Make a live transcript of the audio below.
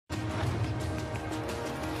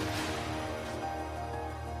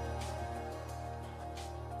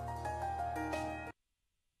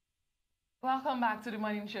Welcome back to the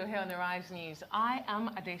morning show here on the Rise News. I am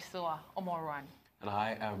Adesoa Omoran. And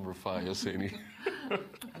I am Rufai Yoseni.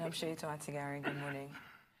 And I'm Shaitu Atigari. Good morning.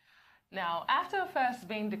 Now, after first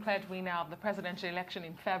being declared winner of the presidential election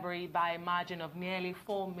in February by a margin of nearly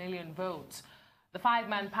 4 million votes, the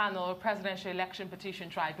five-man panel Presidential Election Petition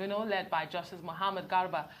Tribunal, led by Justice Mohammed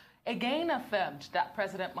Garba, again affirmed that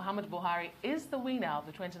President Muhammadu Buhari is the winner of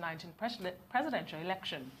the 2019 presidential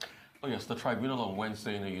election. Oh yes, the tribunal on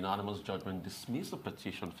Wednesday in a unanimous judgment dismissed the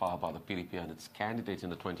petition filed by the PDP and its candidate in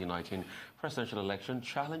the 2019 presidential election,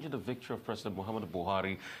 challenging the victory of President Muhammadu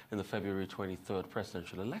Buhari in the February 23rd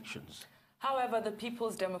presidential elections. However, the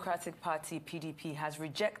People's Democratic Party, PDP, has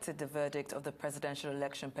rejected the verdict of the Presidential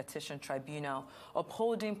Election Petition Tribunal,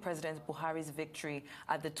 upholding President Buhari's victory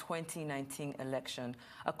at the 2019 election.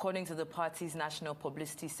 According to the party's National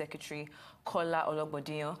Publicity Secretary, Kola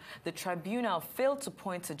Ologbodiyan, the tribunal failed to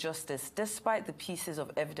point to justice despite the pieces of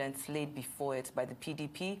evidence laid before it by the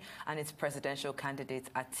PDP and its presidential candidate,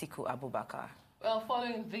 Atiku Abubakar. Well,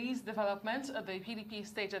 following these developments, the PDP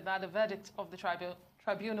stated that the verdict of the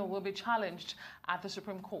tribunal will be challenged at the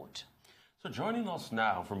Supreme Court. So joining us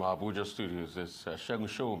now from our Abuja studios is Segun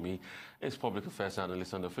Showunmi, is public affairs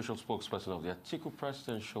analyst and official spokesperson of the Atiku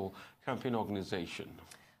Presidential Campaign Organization.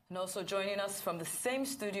 And also joining us from the same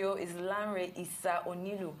studio is Lanre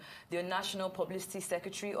Issa-Onilu, the National Publicity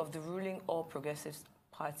Secretary of the ruling All Progressives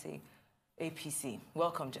Party, APC.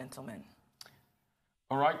 Welcome, gentlemen.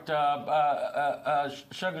 All right,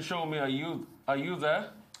 Segun Showunmi, are you there?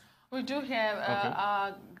 We do have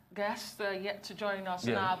our guests yet to join us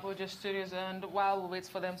in our Abuja studios, and while we wait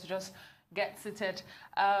for them to just get seated,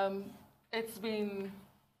 it's been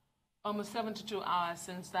almost 72 hours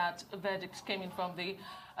since that verdict came in from the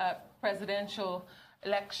Presidential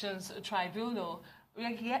Elections Tribunal. We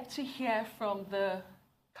are yet to hear from the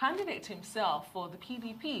candidate himself for the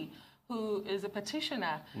PDP, who is a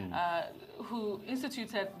petitioner, who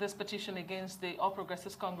instituted this petition against the All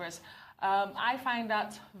Progressives Congress. I find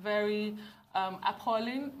that very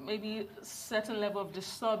appalling, maybe a certain level of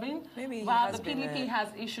disturbing. While the PDP has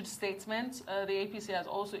issued statements, the APC has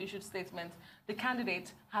also issued statements, the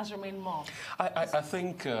candidate has remained mum. I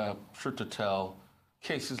think, truth to tell,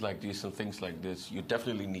 cases like this and things like this, you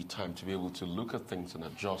definitely need time to be able to look at things and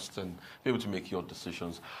adjust and be able to make your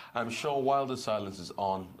decisions. I'm sure while the silence is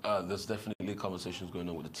on, there's definitely conversations going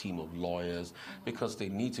on with a team of lawyers because they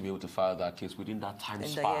need to be able to file that case within that time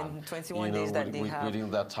span. 21 days that they have. Within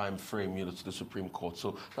that time frame, to the Supreme Court.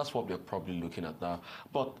 So that's what they're probably looking at now.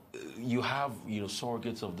 But you have,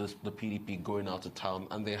 surrogates of this, the PDP going out to town,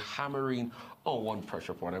 and they're hammering on one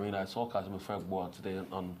pressure point. I mean, I saw Kazim Efegboa today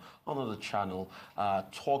on another channel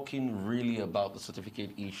talking really about the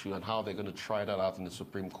certificate issue and how they're going to try that out in the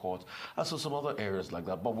Supreme Court. And so some other areas like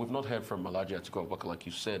that. But we've not heard from Alhaji Atiku Abubakar, like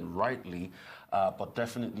you said, rightly, but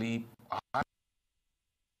definitely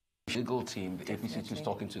legal team, the APC is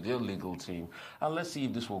talking to their legal team, and let's see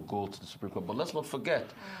if this will go to the Supreme Court. But let's not forget,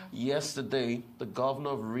 yesterday, the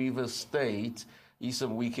governor of Rivers State,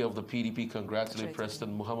 Issa-Onilu of the PDP, congratulated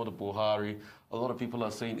President Muhammadu Buhari. A lot of people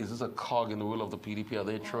are saying, is this a cog in the wheel of the PDP? Are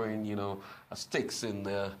they throwing, sticks in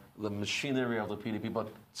the machinery of the PDP? But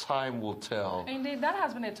time will tell. Indeed, that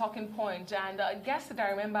has been a talking point. And yesterday,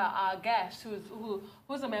 I remember our guest,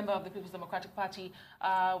 who's a member of the People's Democratic Party,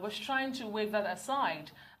 was trying to wave that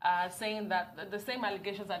aside, saying that the same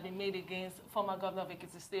allegations had been made against former governor of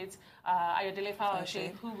Ekiti State, Ayodele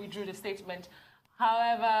Fayose, who withdrew the statement.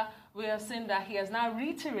 However, we have seen that he has now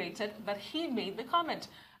reiterated that he made the comment.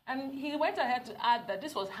 And he went ahead to add that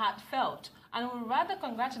this was heartfelt and would rather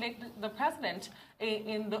congratulate the president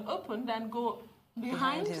in the open than go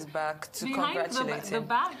behind his back to congratulate him. The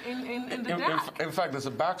back in the dark. In fact, there's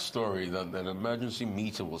a backstory that an emergency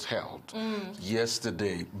meeting was held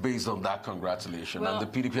yesterday based on that congratulation. And the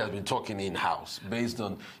PDP has been talking in-house based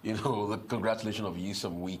on, the congratulation of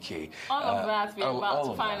Issa-Onilu. All of that we're about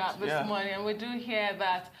to find out this morning. And we do hear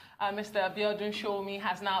that Mr. Abiodun Showunmi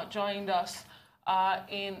has now joined us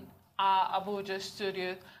in our Abuja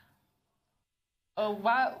studio.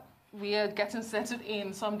 While we are getting settled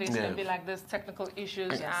in, some days can be like this, technical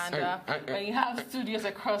issues, and you have studios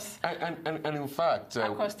across and in fact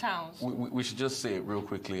across towns. We should just say real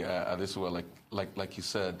quickly, this well, like you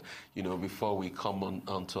said, before we come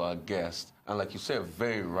on to our guest, and like you said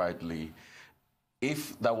very rightly,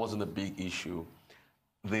 if that wasn't a big issue,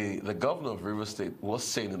 the governor of Rivers State was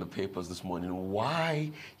saying in the papers this morning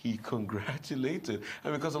why he congratulated.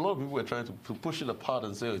 And because a lot of people were trying to push it apart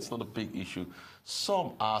and say, oh, it's not a big issue.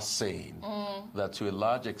 Some are saying that to a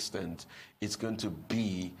large extent, it's going to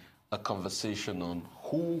be a conversation on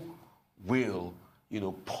who will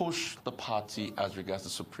push the party as regards the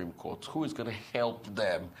Supreme Court? Who is going to help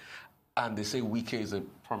them? And they say Wike is a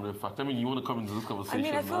prominent factor. I mean, you want to come into this conversation? I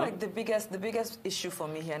mean, I feel like the biggest issue for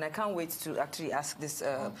me here, and I can't wait to actually ask this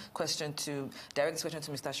direct question to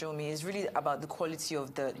Mr. Showunmi, is really about the quality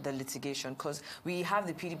of the litigation. Because we have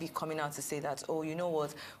the PDP coming out to say that, oh, you know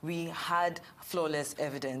what, we had flawless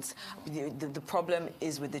evidence. The problem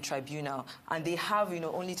is with the tribunal, and they have,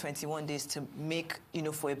 only 21 days to make,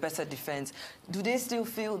 for a better defense. Do they still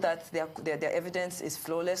feel that their evidence is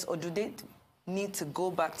flawless, or do they need to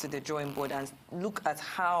go back to the drawing board and look at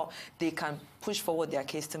how they can push forward their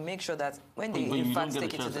case to make sure that when they in fact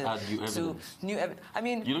take it to new evidence. I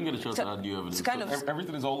mean, you don't get a chance to add new evidence. Kind of,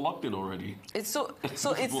 everything is all locked in already. It's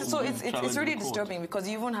really disturbing, because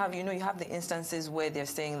you even have you have the instances where they're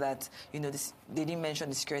saying that they didn't mention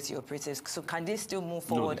the security operatives. So can they still move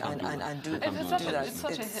forward and do that? It's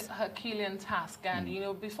such a Herculean task, and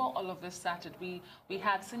before all of this started, we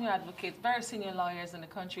had senior advocates, very senior lawyers in the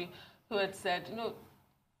country, who had said,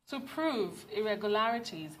 to prove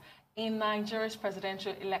irregularities in Nigeria's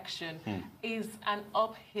presidential election is an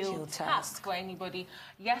uphill task for anybody.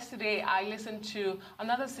 Yesterday, I listened to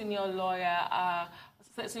another senior lawyer,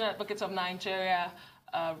 senior advocate of Nigeria,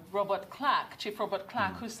 Chief Robert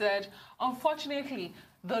Clark, who said, unfortunately,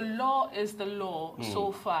 the law is the law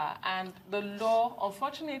so far, and the law,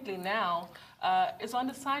 unfortunately now, is on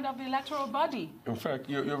the side of the electoral body. In fact,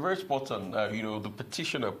 you're very spot on. The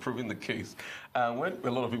petitioner proving the case. When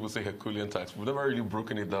a lot of people say Herculean task, we've never really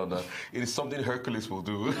broken it down. It is something Hercules will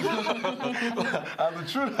do. And the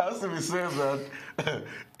truth has to be said that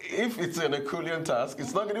if it's an Herculean task,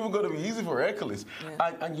 it's not even going to be easy for Hercules.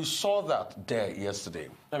 Yeah. And you saw that there yesterday.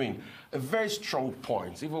 I mean, a very strong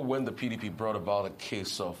point, even when the PDP brought about a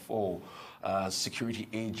case of, security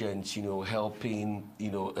agents, helping,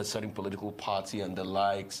 a certain political party and the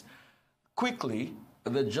likes. Quickly,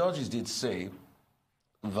 the judges did say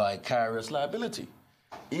vicarious liability.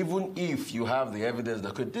 Even if you have the evidence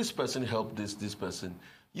that could this person help this person,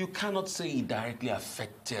 you cannot say it directly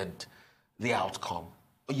affected the outcome.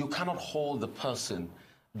 You cannot hold the person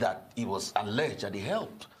that it was alleged that he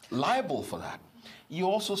helped liable for that. You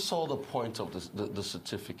also saw the point of the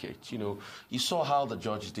certificate. You saw how the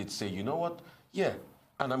judges did say, you know what, yeah,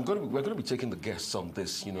 and we're going to be taking the guests on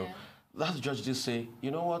this. That the judge did say,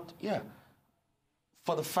 you know what, yeah,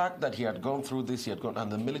 for the fact that he had gone through this,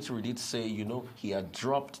 and the military did say, he had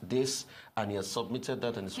dropped this and he had submitted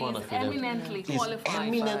that, and so on. He's eminently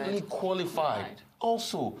qualified. Right.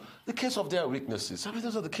 Also, the case of their weaknesses. I mean,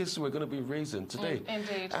 those are the cases we're going to be raising today.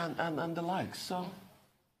 Indeed. And the like. So.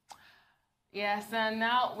 Yes, and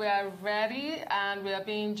now we are ready, and we are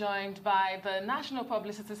being joined by the National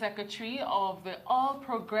Publicity Secretary of the All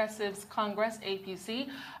Progressives Congress, APC,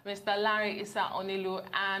 Mr. Lanre Issa-Onilu,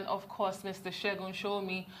 and, of course, Mr.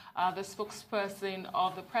 Showunmi, the spokesperson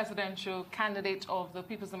of the presidential candidate of the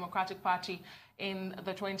People's Democratic Party in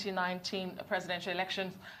the 2019 presidential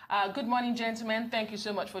elections. Good morning, gentlemen. Thank you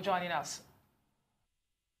so much for joining us.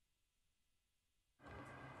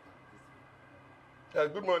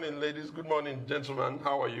 Good morning, ladies. Good morning, gentlemen.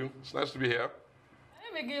 How are you? It's nice to be here.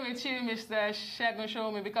 Let me begin with you, Mr.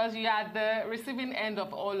 Showunmi, because you are the receiving end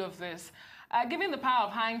of all of this. Given the power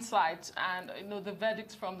of hindsight and the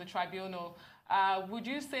verdict from the tribunal, would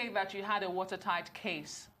you say that you had a watertight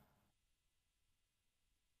case?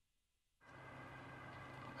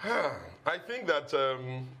 I think that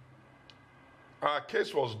our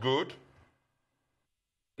case was good.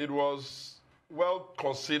 It was well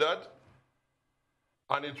considered.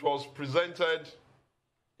 And it was presented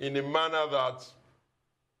in a manner that,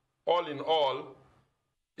 all in all,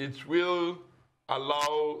 it will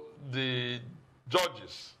allow the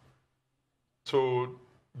judges to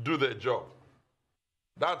do their job.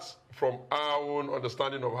 That's from our own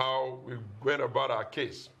understanding of how we went about our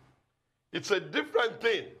case. It's a different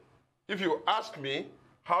thing if you ask me,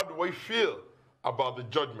 how do we feel about the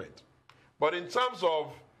judgment? But in terms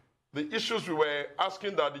of the issues we were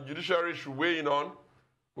asking that the judiciary should weigh in on,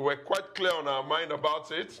 we were quite clear on our mind about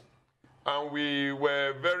it, and we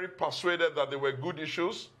were very persuaded that they were good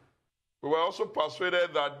issues. We were also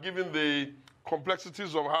persuaded that given the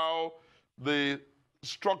complexities of how the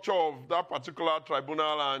structure of that particular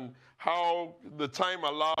tribunal and how the time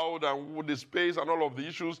allowed and with the space and all of the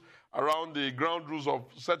issues around the ground rules of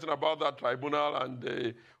setting about that tribunal and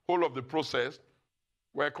the whole of the process,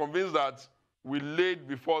 we're convinced that we laid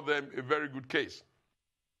before them a very good case.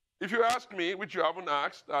 If you ask me, which you haven't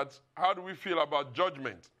asked, that how do we feel about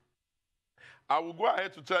judgment? I will go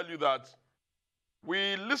ahead to tell you that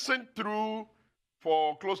we listened through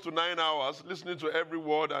for close to 9 hours, listening to every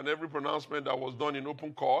word and every pronouncement that was done in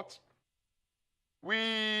open court.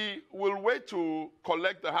 We will wait to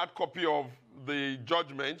collect the hard copy of the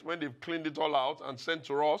judgment when they've cleaned it all out and sent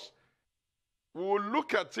to us. We will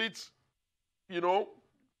look at it,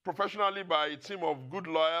 professionally by a team of good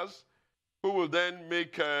lawyers who will then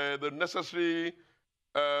make the necessary,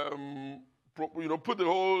 put the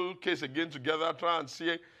whole case again together, try and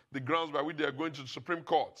see the grounds by which they are going to the Supreme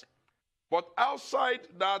Court. But outside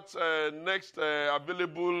that next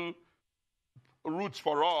available route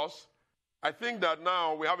for us, I think that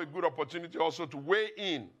now we have a good opportunity also to weigh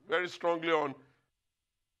in very strongly on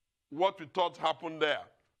what we thought happened there.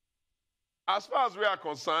 As far as we are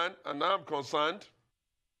concerned, and I'm concerned,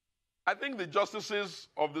 I think the justices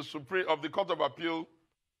of the Court of Appeal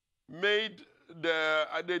they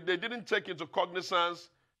didn't take into cognizance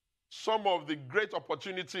some of the great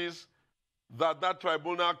opportunities that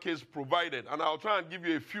tribunal case provided. And I'll try and give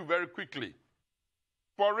you a few very quickly.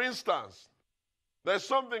 For instance, there's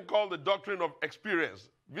something called the doctrine of experience,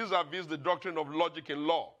 vis-a-vis the doctrine of logic in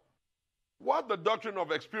law. What the doctrine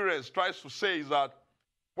of experience tries to say is that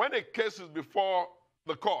when a case is before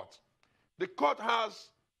the court has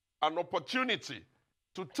an opportunity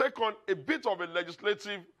to take on a bit of a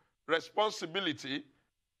legislative responsibility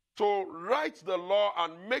to write the law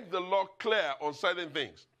and make the law clear on certain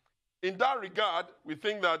things. In that regard, we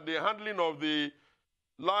think that the handling of the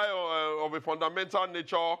lie of a fundamental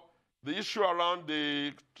nature, the issue around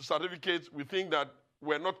the certificates, we think that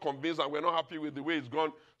we're not convinced and we're not happy with the way it's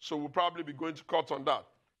gone, so we'll probably be going to court on that.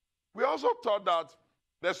 We also thought that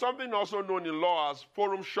there's something also known in law as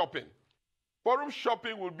forum shopping. Forum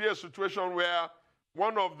shopping will be a situation where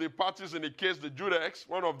one of the parties in the case, the jurex,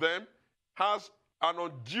 one of them, has an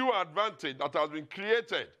undue advantage that has been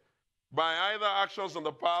created by either actions in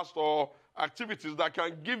the past or activities that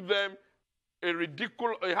can give them a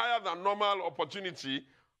higher than normal opportunity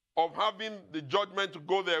of having the judgment to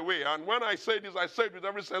go their way. And when I say this, I say it with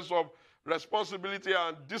every sense of responsibility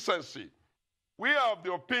and decency. We are of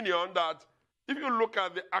the opinion that if you look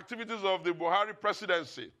at the activities of the Buhari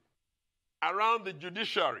presidency around the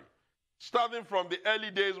judiciary, starting from the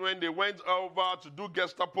early days when they went over to do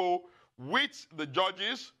Gestapo with the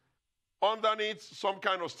judges, underneath some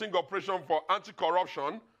kind of sting operation for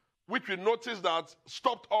anti-corruption, which we noticed that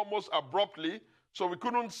stopped almost abruptly, so we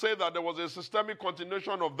couldn't say that there was a systemic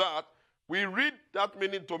continuation of that. We read that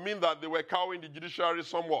meaning to mean that they were cowing the judiciary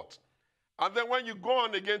somewhat. And then when you go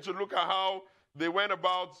on again to look at how they went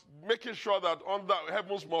about making sure that under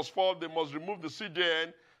heavens must fall, they must remove the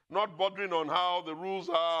CJN, not bothering on how the rules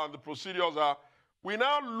are and the procedures are. We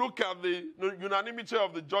now look at the unanimity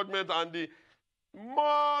of the judgment and the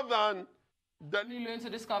more than into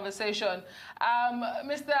this conversation.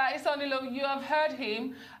 Mr. Issa-Onilu, you have heard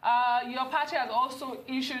him. Your party has also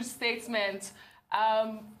issued statements,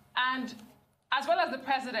 and as well as the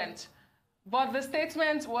president. But the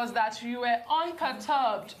statement was that you were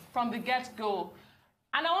unperturbed from the get-go.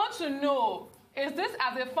 And I want to know, is this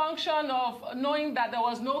as a function of knowing that there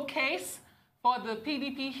was no case for the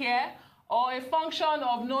PDP here, or a function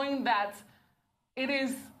of knowing that it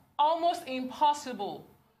is almost impossible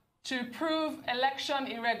to prove election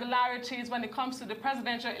irregularities when it comes to the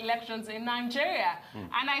presidential elections in Nigeria?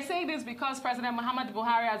 And I say this because President Muhammadu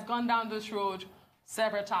Buhari has gone down this road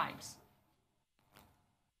several times.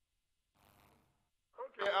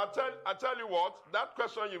 Okay, I'll tell you what, that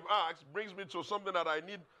question you've asked brings me to something that I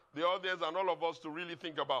need the audience and all of us to really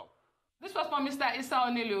think about. This was from Mr.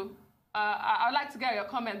 Issa-Onilu. I'd like to get your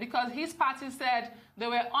comment because his party said they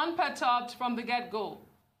were unperturbed from the get-go.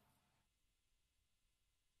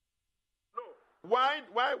 Why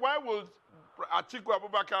would Atiku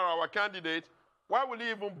Abubakar, our candidate, why will he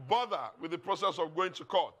even bother with the process of going to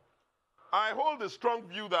court? I hold a strong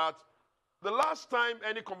view that the last time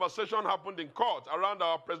any conversation happened in court around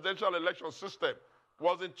our presidential election system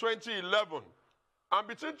was in 2011. And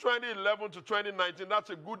between 2011 to 2019, that's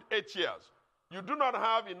a good 8 years. You do not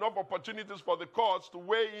have enough opportunities for the courts to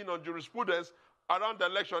weigh in on jurisprudence around the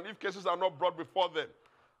election if cases are not brought before them.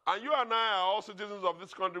 And you and I are all citizens of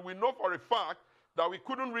this country. We know for a fact that we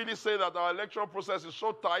couldn't really say that our election process is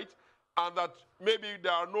so tight and that maybe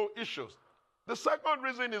there are no issues. The second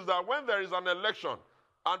reason is that when there is an election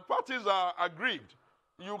and parties are aggrieved,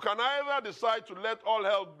 you can either decide to let all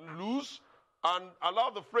hell loose and allow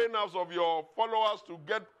the free nerves of your followers to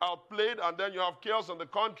get outplayed and then you have chaos in the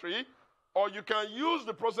country, or you can use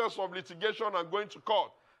the process of litigation and going to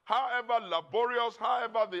court. However laborious,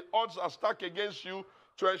 however the odds are stacked against you,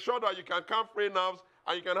 to ensure that you can calm free nerves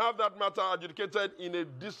and you can have that matter adjudicated in a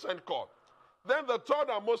decent court. Then the third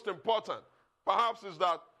and most important, perhaps, is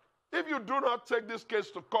that if you do not take this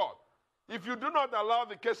case to court, if you do not allow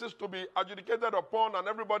the cases to be adjudicated upon and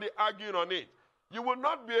everybody arguing on it, You will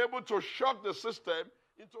not be able to shock the system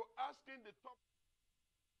into asking the top.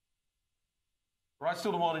 Right,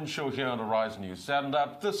 still the morning show here on the Rise News. And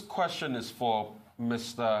this question is for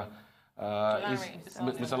Mr.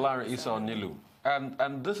 Lanre Issa-Onilu.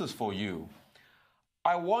 And this is for you.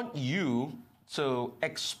 I want you to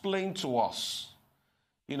explain to us,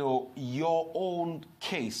 your own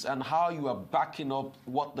case and how you are backing up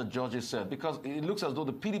what the judges said. Because it looks as though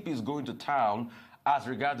the PDP is going to town as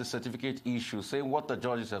regards the certificate issue, saying what the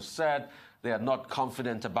judges have said, they are not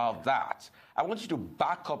confident about that. I want you to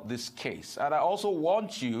back up this case. And I also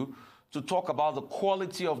want you to talk about the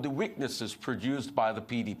quality of the witnesses produced by the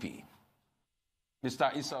PDP.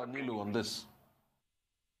 Mr. Issa-Onilu on this.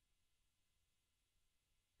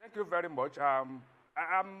 Thank you very much.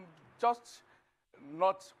 I'm just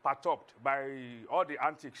not perturbed by all the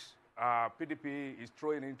antics PDP is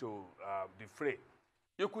throwing into the fray.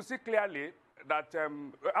 You could see clearly that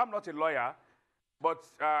I'm not a lawyer, but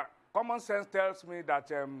common sense tells me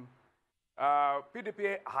that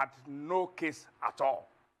PDP had no case at all,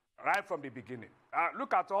 right from the beginning.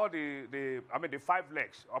 Look at all the 5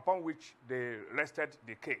 legs upon which they rested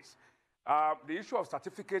the case. The issue of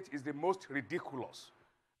certificate is the most ridiculous.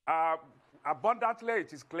 Abundantly,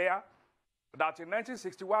 it is clear that in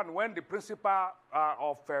 1961, when the principal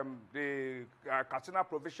of the Katsina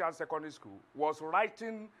Provincial Secondary School was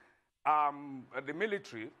writing the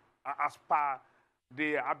military as per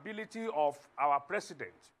the ability of our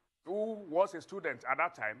president, who was a student at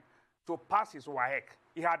that time, to pass his WAEC,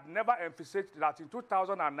 he had never emphasized that in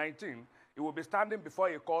 2019, he will be standing before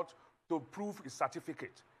a court to prove his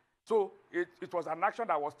certificate. So it was an action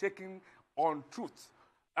that was taken on truth.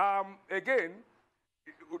 Again,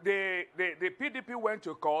 the PDP went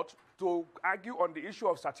to court to argue on the issue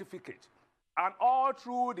of certificate. And all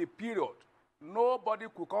through the period, nobody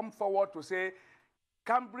could come forward to say,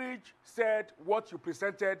 Cambridge said what you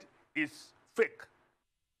presented is fake.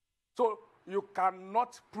 So you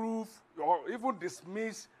cannot prove or even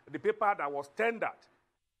dismiss the paper that was tendered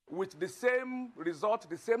with the same result,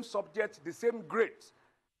 the same subject, the same grades.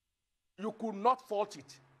 You could not fault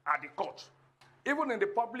it at the court. Even in the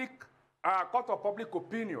public court of public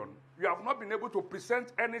opinion, you have not been able to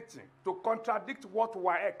present anything to contradict what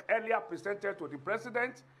WAEC earlier presented to the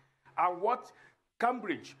president and what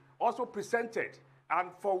Cambridge also presented, and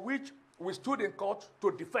for which we stood in court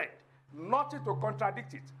to defend. Nothing to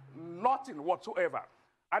contradict it, nothing whatsoever.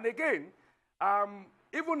 And again,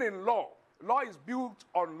 even in law is built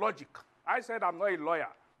on logic. I said I'm not a lawyer,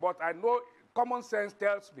 but I know common sense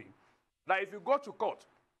tells me that if you go to court,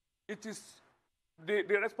 it is the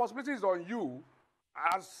responsibility is on you,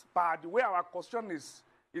 as per the way our constitution is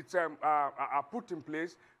put in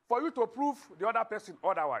place, for you to prove the other person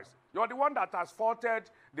otherwise. You're the one that has faulted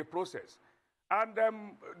the process. And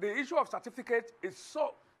the issue of certificate is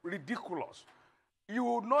so ridiculous.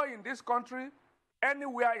 You know, in this country,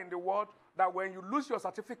 anywhere in the world, that when you lose your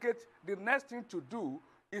certificate, the next thing to do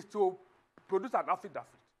is to produce an affidavit.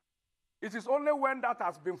 It is only when that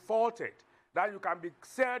has been faulted that you can be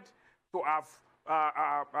said to have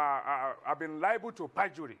been liable to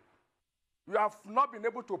perjury. You have not been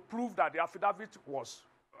able to prove that the affidavit was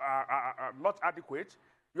not adequate.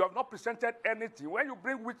 You have not presented anything. When you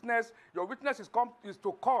bring witness, your witness is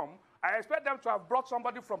to come. I expect them to have brought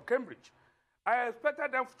somebody from Cambridge. I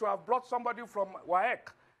expected them to have brought somebody from WAEC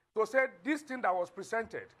to say this thing that was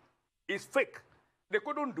presented is fake. They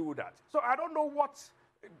couldn't do that. So I don't know what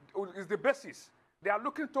is the basis they are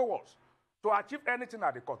looking towards to achieve anything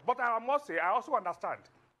at the court. But I must say, I also understand,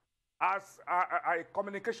 as a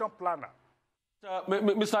communication planner,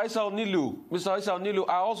 Mr. Issa-Onilu,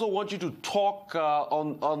 I also want you to talk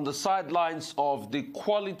on the sidelines of the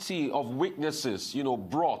quality of witnesses,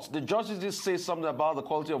 brought. The judges did say something about the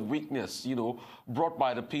quality of witness, brought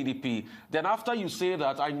by the PDP. Then after you say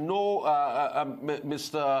that, I know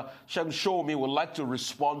Mr. Showunmi would like to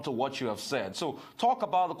respond to what you have said. So talk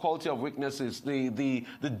about the quality of witnesses, the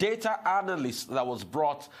data analyst that was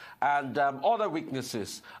brought, and other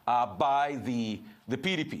witnesses by the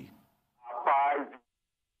PDP.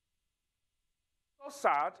 So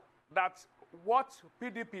sad that what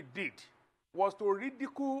PDP did was to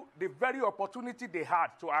ridicule the very opportunity they had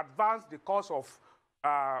to advance the cause of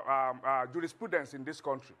jurisprudence in this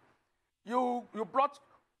country. You brought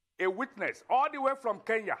a witness all the way from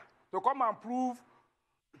Kenya to come and prove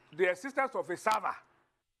the existence of a server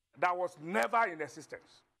that was never in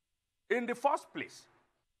existence. In the first place,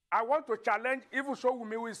 I want to challenge even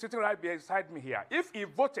Showunmi, who is sitting right beside me here. If he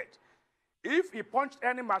voted, if he punched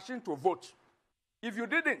any machine to vote, if you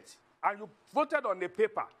didn't, and you voted on a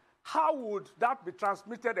paper, how would that be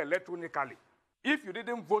transmitted electronically if you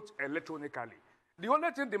didn't vote electronically? The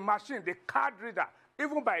only thing the machine, the card reader,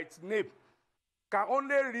 even by its name, can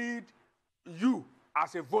only read you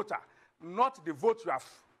as a voter, not the vote you have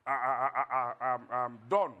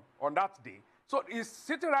done on that day. So it's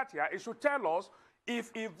sitting right here. It should tell us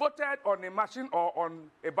if he voted on a machine or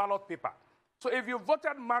on a ballot paper. So if you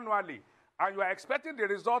voted manually and you are expecting the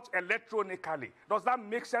result electronically, does that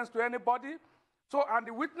make sense to anybody? So, and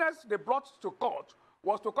the witness they brought to court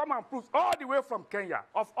was to come and prove all the way from Kenya,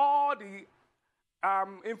 of all the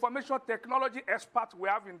information technology experts we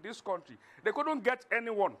have in this country, they couldn't get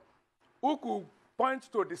anyone who could point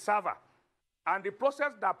to the server and the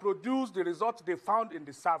process that produced the results they found in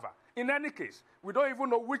the server. In any case, we don't even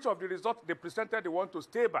know which of the results they presented they want to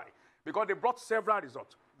stay by, because they brought several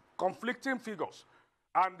results, conflicting figures.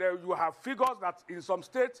 And you have figures that in some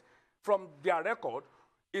states from their record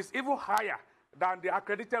is even higher than the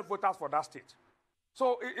accredited voters for that state.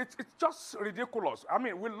 So it's just ridiculous. I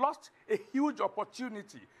mean, we lost a huge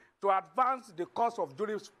opportunity to advance the cause of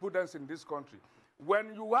jurisprudence in this country.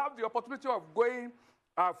 When you have the opportunity of going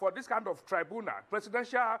for this kind of tribunal,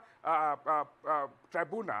 presidential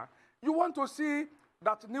tribunal, you want to see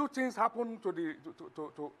that new things happen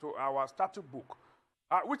to our statute book,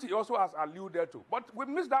 which he also has alluded to. But we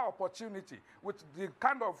missed that opportunity with the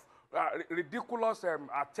kind of ridiculous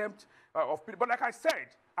attempt of PDP. But like I said,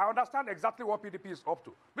 I understand exactly what PDP is up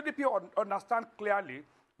to. PDP understand clearly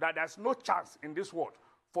that there's no chance in this world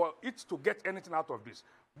for it to get anything out of this.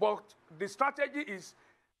 But the strategy is,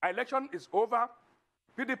 election is over,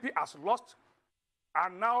 PDP has lost,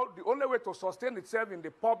 and now the only way to sustain itself in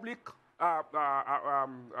the public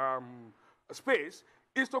space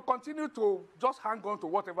is to continue to just hang on to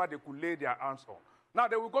whatever they could lay their hands on. Now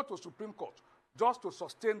they will go to Supreme Court just to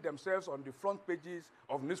sustain themselves on the front pages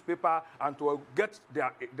of newspaper and to get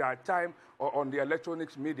their time on the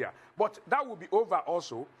electronics media. But that will be over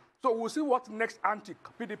also. So we'll see what next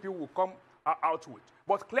anti-PDP will come out with.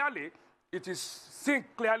 But clearly, it is seen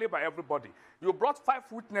clearly by everybody. You brought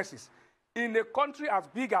 5 witnesses in a country as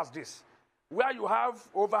big as this, where you have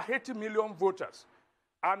over 80 million voters,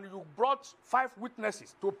 and you brought 5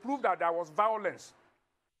 witnesses to prove that there was violence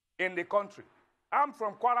in the country. I'm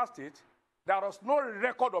from Kwara State. There was no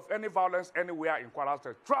record of any violence anywhere in Kwara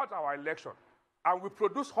State throughout our election, and we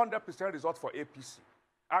produced 100% results for APC.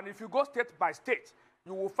 And if you go state by state,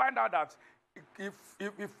 you will find out that if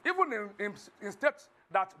even in states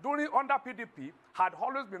that during under PDP had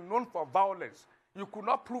always been known for violence, you could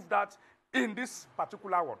not prove that in this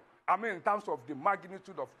particular one. I mean, in terms of the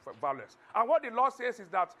magnitude of violence. And what the law says is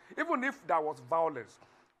that even if there was violence,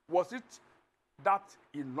 was it that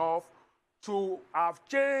enough to have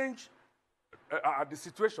changed the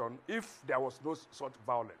situation if there was no such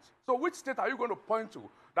violence? So which state are you going to point to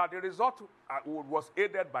that the result was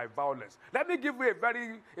aided by violence? Let me give you a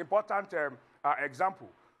very important example.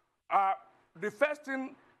 The first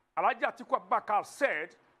thing Atiku Abubakar said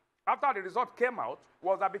after the result came out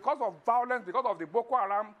was that because of violence, because of the Boko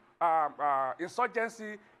Haram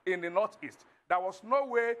insurgency in the northeast, there was no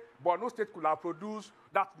way Borno State could have produced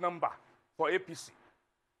that number for APC.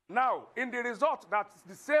 Now, in the result, that's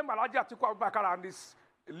the same Atiku Abubakar and this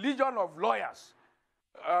legion of lawyers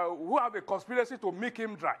who have a conspiracy to make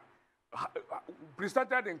him dry,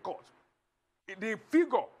 presented in court. The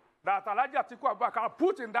figure that Atiku Abubakar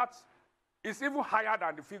put in that is even higher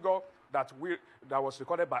than the figure that was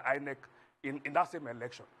recorded by INEC in that same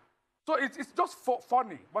election. So it's just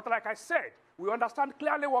funny. But like I said, we understand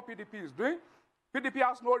clearly what PDP is doing. PDP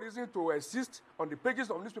has no reason to exist on the pages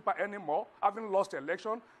of newspaper anymore, having lost the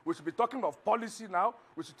election. We should be talking of policy now.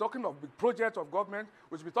 We should be talking of the projects of government.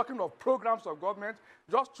 We should be talking of programs of government.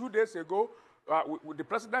 Just 2 days ago, the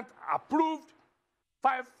president approved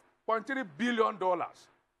 $5.3 billion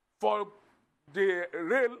for the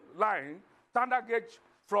rail line, standard gauge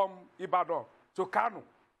from Ibadan to Kano.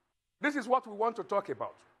 This is what we want to talk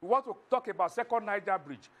about. We want to talk about Second Niger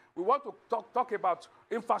Bridge. We want to talk about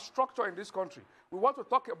infrastructure in this country. We want to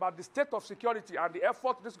talk about the state of security and the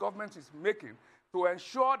effort this government is making to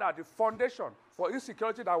ensure that the foundation for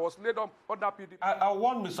insecurity that was laid under PDP. I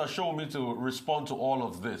want Mr. Showunmi to respond to all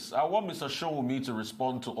of this. I want Mr. Showunmi to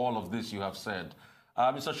respond to all of this you have said.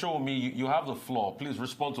 Mr. Showunmi, you have the floor. Please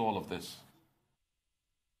respond to all of this.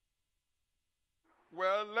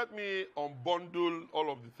 Well, let me unbundle all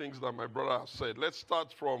of the things that my brother has said. Let's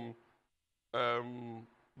start from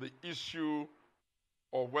the issue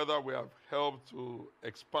of whether we have helped to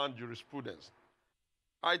expand jurisprudence.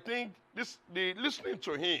 I think listening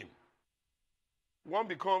to him, one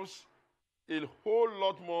becomes a whole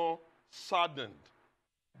lot more saddened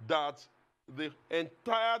that the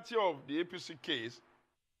entirety of the APC case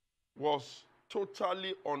was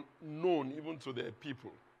totally unknown even to their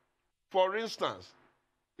people. For instance,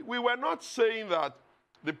 we were not saying that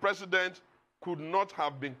the president could not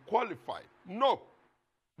have been qualified. No.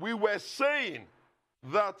 We were saying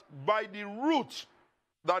that by the route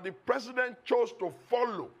that the president chose to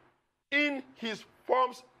follow in his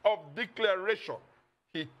forms of declaration,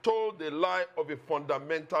 he told a lie of a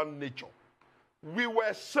fundamental nature. We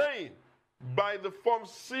were saying by the form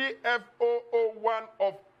CF001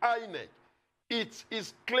 of INEC, it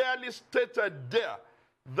is clearly stated there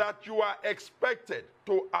that you are expected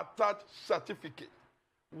to attach certificate.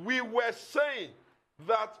 We were saying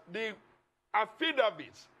that the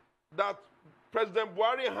affidavits that President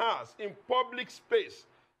Buhari has in public space,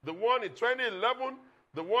 the one in 2011,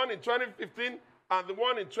 the one in 2015, and the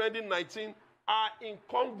one in 2019, are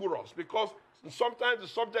incongruous because sometimes the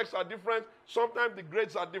subjects are different, sometimes the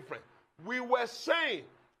grades are different. We were saying,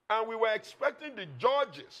 and we were expecting the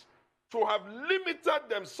judges to have limited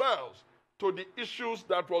themselves to the issues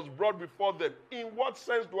that was brought before them. In what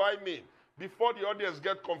sense do I mean? Before the audience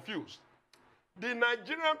get confused. The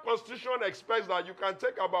Nigerian Constitution expects that you can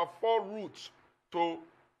take about 4 routes to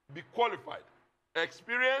be qualified.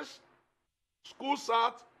 Experience, school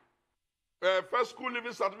cert, first school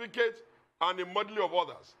living certificate, and a medley of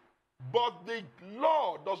others. But the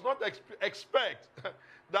law does not expect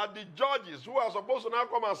that the judges who are supposed to now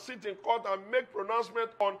come and sit in court and make pronouncement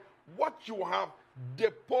on what you have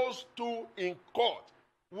deposed to in court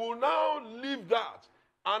will now leave that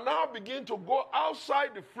and now begin to go outside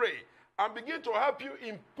the fray and begin to help you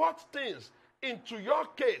import things into your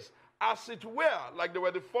case as it were, like they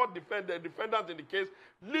were the 4th defendant in the case,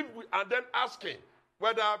 and then asking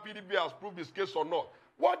whether PDP has proved his case or not.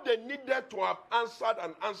 What they needed to have answered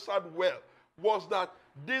and answered well was that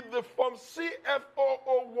did the form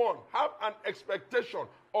CF001 have an expectation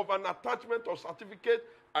of an attachment of certificate?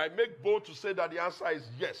 I make bold to say that the answer is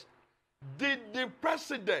yes. Did the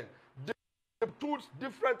president do 2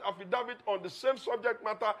 different affidavits on the same subject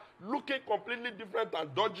matter looking completely different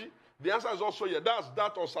and dodgy? The answer is also yes. That's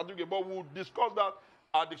that on certificate, but we'll discuss that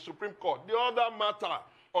at the Supreme Court. The other matter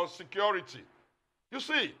on security. You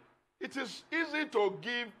see, it is easy to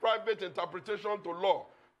give private interpretation to law,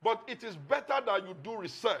 but it is better that you do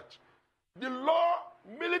research. The law,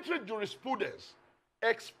 military jurisprudence,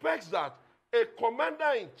 expects that a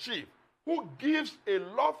commander-in-chief who gives a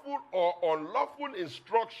lawful or unlawful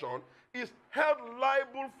instruction is held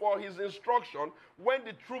liable for his instruction when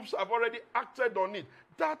the troops have already acted on it.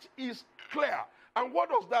 That is clear. And what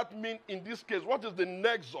does that mean in this case? What is the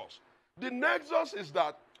nexus? The nexus is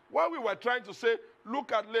that while we were trying to say,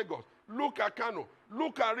 look at Lagos, look at Kano,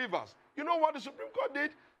 look at Rivers, you know what the Supreme Court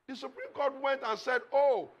did? The Supreme Court went and said,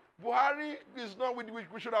 oh, Buhari is not,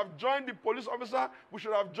 we should have joined the police officer, we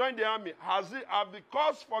should have joined the army. Have the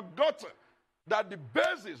courts forgotten that the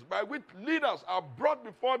basis by which leaders are brought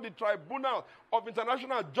before the Tribunal of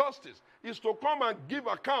International Justice is to come and give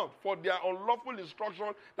account for their unlawful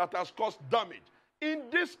instruction that has caused damage? In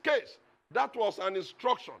this case, that was an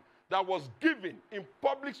instruction that was given in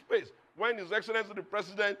public space when His Excellency the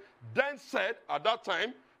President then said at that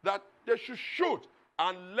time that they should shoot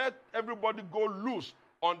and let everybody go loose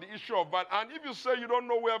on the issue of violence. And if you say you don't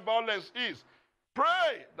know where violence is,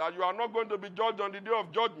 pray that you are not going to be judged on the day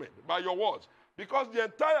of judgment by your words. Because the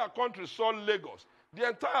entire country saw Lagos. The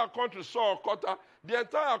entire country saw Okota. The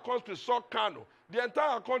entire country saw Kano. The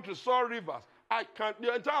entire country saw Rivers.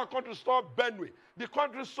 The entire country saw Benue. The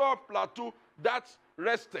country saw Plateau. That's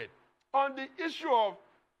rested. On the issue of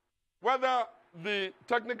whether the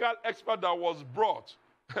technical expert that was brought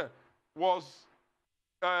was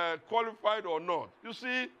qualified or not. You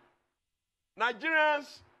see,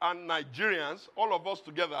 Nigerians, all of us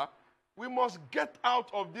together, we must get out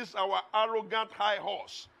of this our arrogant high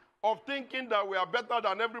horse of thinking that we are better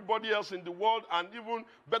than everybody else in the world and even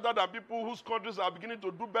better than people whose countries are beginning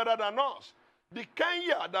to do better than us. The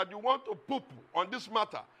Kenya that you want to poo-poo on this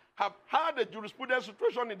matter have had a jurisprudence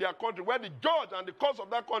situation in their country where the judge and the courts of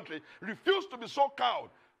that country refused to be so cowed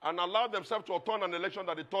and allowed themselves to overturn an election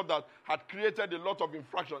that they thought that had created a lot of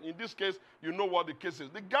infraction. In this case, you know what the case is.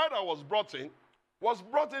 The guy that was brought in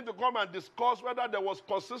to come and discuss whether there was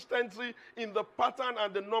consistency in the pattern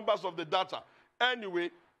and the numbers of the data. Anyway,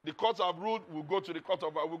 the courts have ruled. We'll go to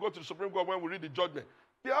the Supreme Court when we read the judgment.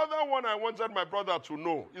 The other one I wanted my brother to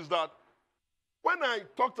know is that when I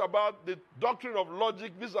talked about the doctrine of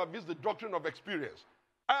logic vis-a-vis the doctrine of experience,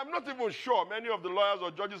 I am not even sure many of the lawyers or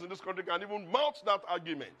judges in this country can even mount that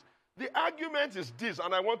argument. The argument is this,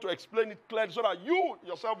 and I want to explain it clearly so that you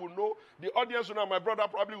yourself will know, the audience will know, my brother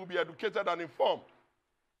probably will be educated and informed.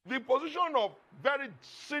 The position of very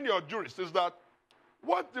senior jurists is that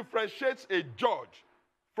what differentiates a judge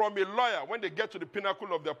from a lawyer when they get to the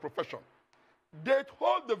pinnacle of their profession? They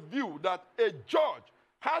hold the view that a judge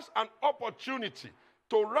has an opportunity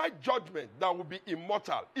to write judgment that will be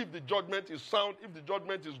immortal if the judgment is sound, if the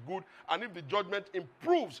judgment is good, and if the judgment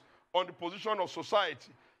improves on the position of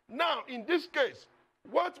society. Now, in this case,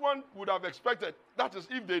 what one would have expected, that is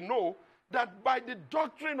if they know that by the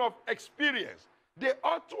doctrine of experience, they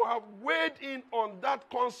ought to have weighed in on that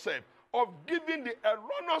concept of giving the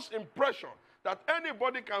erroneous impression that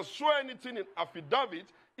anybody can swear anything in affidavit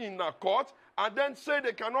in a court and then say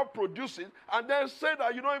they cannot produce it and then say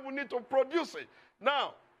that you don't even need to produce it.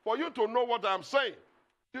 Now, for you to know what I'm saying,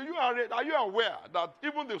 are you aware that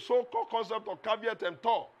even the so-called concept of caveat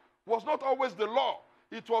emptor was not always the law?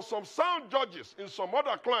 It was some sound judges in some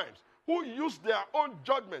other climes who used their own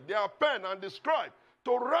judgment, their pen and the scribe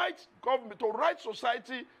to write government, to write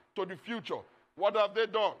society to the future. What have they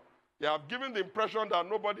done? They have given the impression that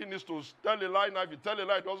nobody needs to tell a lie. Now, if you tell a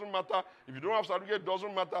lie, it doesn't matter. If you don't have certificate, it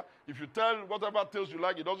doesn't matter. If you tell whatever tales you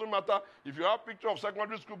like, it doesn't matter. If you have picture of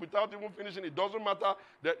secondary school without even finishing, it doesn't matter.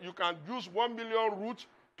 That you can use 1 million routes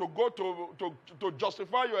to go to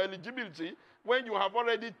justify your eligibility when you have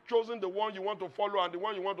already chosen the one you want to follow, and the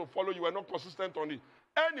one you want to follow, you are not consistent on it.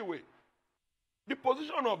 Anyway, the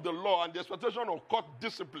position of the law and the expectation of court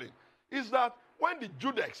discipline is that when the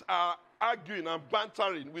judex are arguing and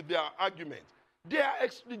bantering with their argument, the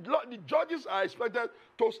judges are expected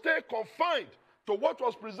to stay confined to what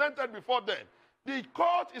was presented before them. The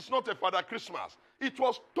court is not a Father Christmas. It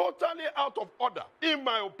was totally out of order, in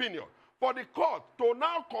my opinion, for the court to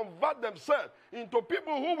now convert themselves into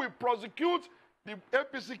people who will prosecute the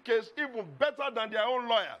APC case even better than their own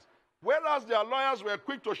lawyers, whereas their lawyers were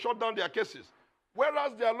quick to shut down their cases,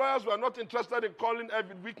 whereas their lawyers were not interested in calling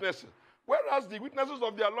every witnesses, whereas the witnesses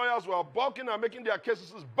of their lawyers were balking and making their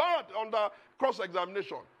cases bad under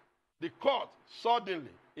cross-examination. The court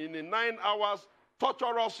suddenly, in a 9 hours,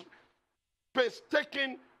 torturous,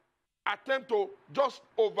 painstaking attempt to just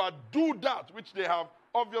overdo that, which they have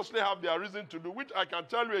obviously have their reason to do, which I can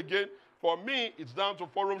tell you again, for me, it's down to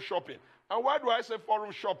forum shopping. And why do I say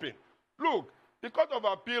forum shopping? Look, the Court of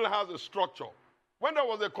Appeal has a structure. When there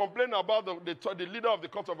was a complaint about the leader of the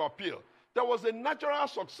Court of Appeal, there was a natural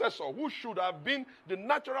successor who should have been the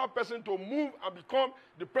natural person to move and become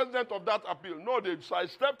the president of that appeal. No, they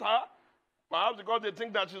sidestepped her, perhaps because they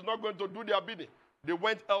think that she's not going to do their bidding. They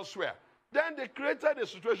went elsewhere. Then they created a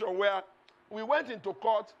situation where we went into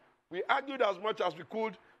court, we argued as much as we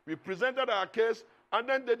could, we presented our case, and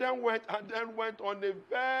then they went on a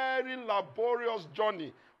very laborious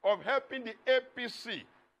journey of helping the APC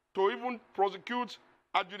to even prosecute,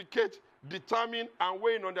 adjudicate, determine, and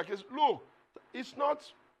weigh in on their case. Look, it's not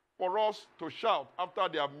for us to shout after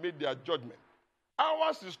they have made their judgment.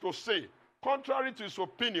 Ours is to say, contrary to his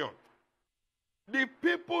opinion, the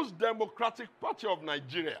People's Democratic Party of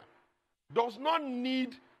Nigeria does not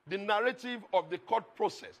need the narrative of the court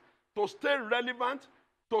process to stay relevant,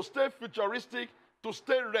 to stay futuristic, to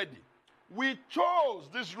stay ready. We chose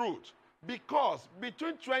this route because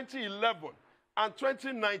between 2011 and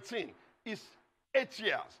 2019 is 8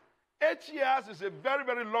 years. 8 years is a very,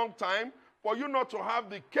 very long time for you not to have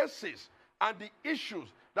the cases and the issues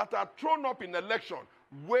that are thrown up in election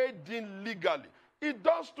weighed in legally. It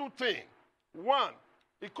does two things. One,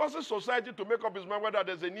 it causes society to make up its mind whether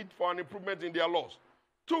there's a need for an improvement in their laws.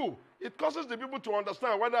 Two, it causes the people to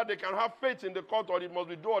understand whether they can have faith in the court or it must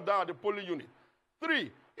be do or die at the polling unit.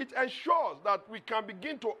 Three, it ensures that we can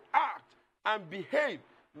begin to act and behave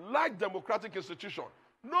like democratic institutions.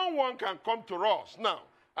 No one can come to us now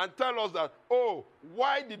and tell us that, oh,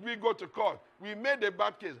 why did we go to court? We made a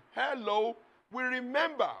bad case. Hello, we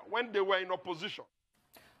remember when they were in opposition.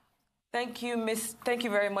 Thank you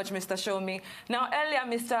very much, Mr. Showunmi. Now, earlier,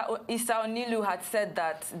 Mr. Issa-Onilu had said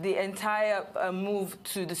that the entire move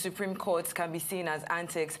to the Supreme Court can be seen as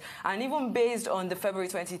antics. And even based on the February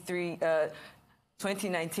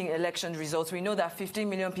 2019 election results, we know that 15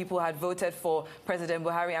 million people had voted for President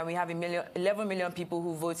Buhari, and we have 11 million people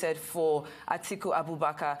who voted for Atiku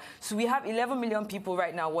Abubakar. So we have 11 million people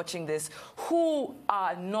right now watching this who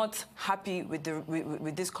are not happy with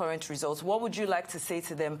this current results. What would you like to say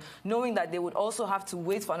to them, knowing that they would also have to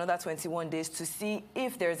wait for another 21 days to see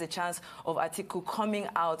if there is a chance of Atiku coming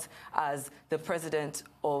out as the president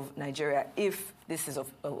of Nigeria if this is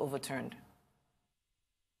overturned?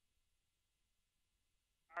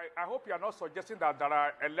 I hope you are not suggesting that there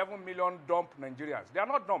are 11 million dumb Nigerians. They are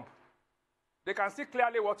not dumb. They can see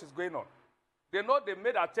clearly what is going on. They know they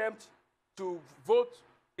made attempt to vote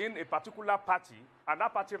in a particular party, and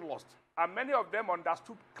that party lost. And many of them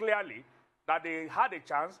understood clearly that they had a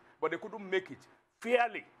chance, but they couldn't make it.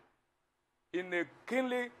 fairly in a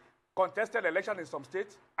keenly contested election in some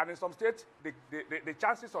states, and in some states, the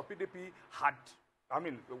chances of PDP had,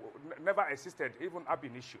 never existed, even ab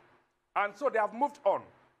initio. And so they have moved on.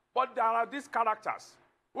 But there are these characters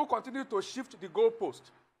who continue to shift the goalpost.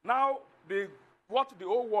 Now, what the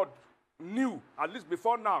old world knew, at least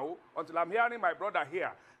before now, until I'm hearing my brother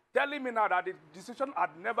here, telling me now that the decision had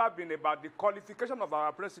never been about the qualification of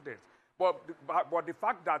our president, but the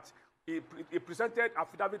fact that he presented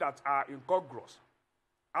affidavits that are incongruous.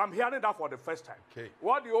 I'm hearing that for the first time. Okay.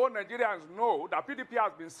 What the old Nigerians know that PDP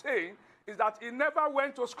has been saying is that he never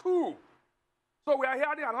went to school. So we are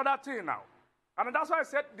hearing another thing now. And that's why I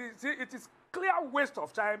said it is clear waste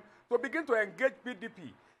of time to begin to engage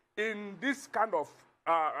PDP in this kind of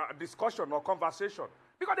discussion or conversation.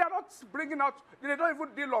 Because they are not bringing out, they don't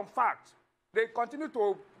even deal on facts. They continue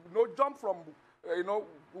to jump from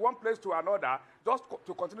one place to another just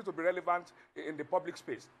to continue to be relevant in the public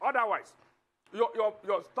space. Otherwise,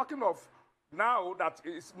 you're talking of now that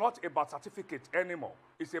it's not about certificate anymore.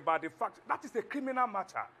 It's about the fact. That is a criminal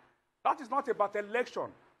matter. That is not about election.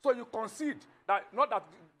 So you concede that, not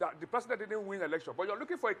that the president didn't win election, but you're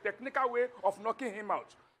looking for a technical way of knocking him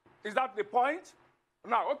out. Is that the point?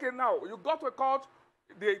 Now, you got to court.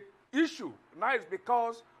 The issue now is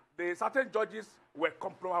because the certain judges were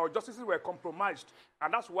compromised, or justices were compromised,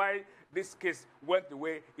 and that's why this case went the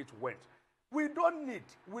way it went. We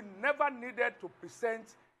never needed to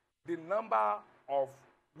present the number of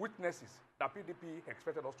witnesses that PDP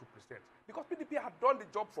expected us to present, because PDP had done the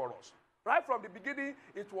job for us. Right from the beginning,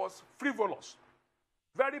 it was frivolous,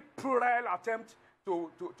 very puerile attempt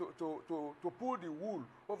to pull the wool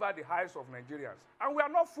over the eyes of Nigerians. And we are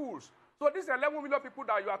not fools. So these 11 million people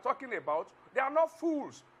that you are talking about, they are not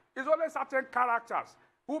fools. It's only certain characters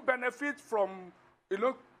who benefit from,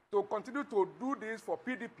 to continue to do this for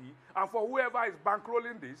PDP and for whoever is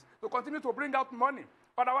bankrolling this, to continue to bring out money.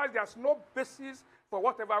 Otherwise, there's no basis for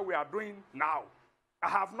whatever we are doing now. I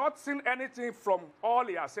have not seen anything from all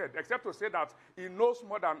he has said, except to say that he knows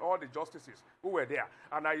more than all the justices who were there,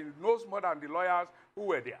 and he knows more than the lawyers who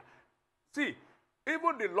were there. See,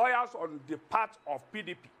 even the lawyers on the part of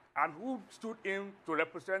PDP and who stood in to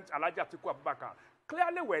represent Atiku Abubakar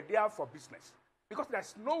clearly were there for business. Because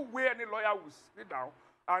there's no way any lawyer will sit down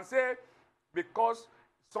and say, because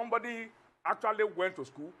somebody actually went to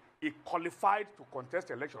school, he qualified to contest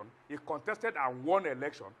election, he contested and won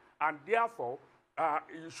election, and therefore,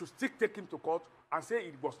 you should still take him to court and say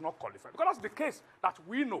it was not qualified. Because that's the case that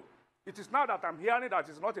we know. It is now that I'm hearing that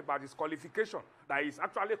it's not about his qualification, that he's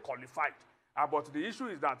actually qualified. But the issue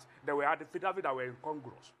is that there were affidavits that were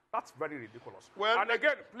incongruous. That's very ridiculous. Well, and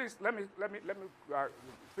again, please, let me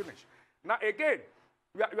finish. Now, again,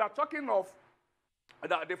 we are talking of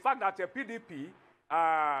the fact that the PDP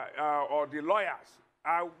or the lawyers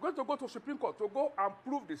are going to go to Supreme Court to go and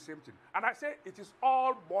prove the same thing. And I say it is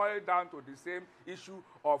all boiled down to the same issue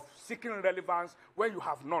of seeking relevance when you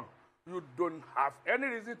have none. You don't have any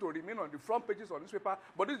reason to remain on the front pages of newspaper,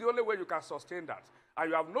 but this is the only way you can sustain that. And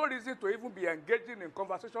you have no reason to even be engaging in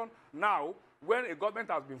conversation now when a government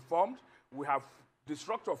has been formed, we have the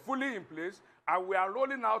structure fully in place, and we are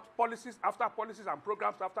rolling out policies after policies and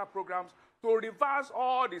programs after programs to reverse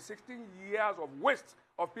all the 16 years of waste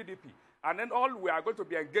of PDP. And then all we are going to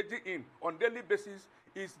be engaging in on a daily basis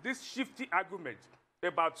is this shifty argument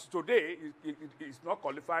about today is not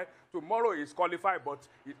qualified, tomorrow is qualified, but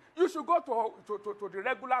you should go to the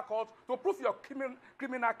regular court to prove your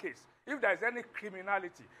criminal case, if there is any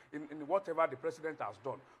criminality in whatever the president has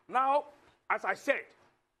done. Now, as I said,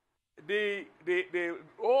 the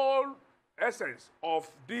whole essence of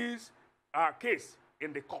this case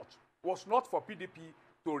in the court was not for PDP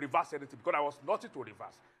to reverse anything, because there was nothing to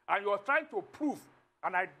reverse. And you are trying to prove,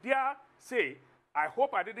 and I dare say, I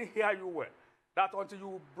hope I didn't hear you well, that until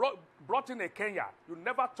you brought in a Kenya, you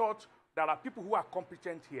never thought there are people who are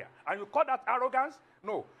competent here. And you call that arrogance?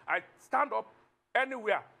 No. I stand up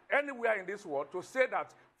anywhere in this world to say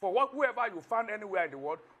that for whoever you find anywhere in the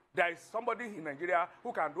world, there is somebody in Nigeria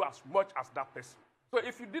who can do as much as that person. So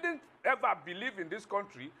if you didn't ever believe in this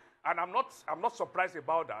country, and I'm not surprised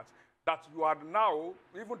about that you are now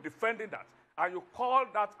even defending that, and you call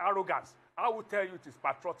that arrogance, I will tell you it is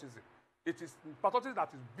patriotism. It is patriotism that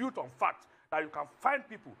is built on fact, that you can find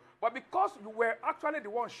people. But because you were actually the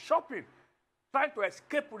one shopping, trying to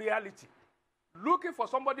escape reality, looking for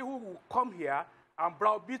somebody who will come here and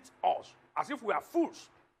browbeat us as if we are fools.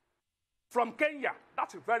 From Kenya,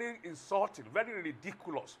 that's very insulting, very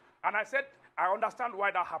ridiculous. And I said, I understand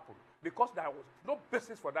why that happened, because there was no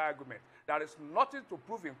basis for that argument. There is nothing to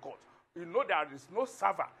prove in court. You know there is no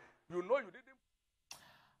server. You know you didn't.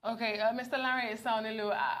 Okay, Mr. Lanre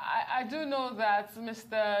Issa-Onilu, I do know that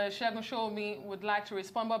Mr. Showunmi would like to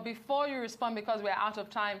respond, but before you respond, because we're out of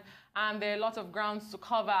time and there are a lot of grounds to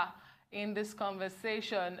cover in this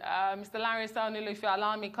conversation, Mr. Lanre Issa-Onilu, if you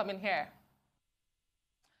allow me, come in here.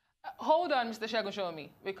 Hold on, Mr. Showunmi,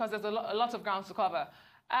 because there's a lot of grounds to cover.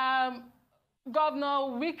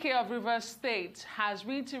 Governor Wike of Rivers State has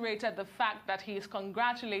reiterated the fact that he is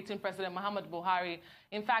congratulating President Muhammadu Buhari.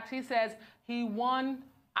 In fact, he says he won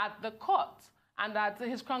at the court and that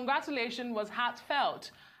his congratulation was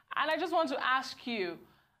heartfelt. And I just want to ask you,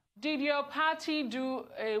 did your party do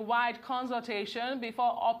a wide consultation before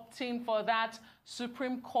opting for that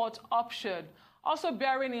Supreme Court option? Also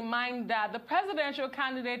bearing in mind that the presidential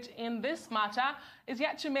candidate in this matter is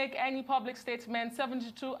yet to make any public statement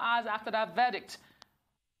 72 hours after that verdict.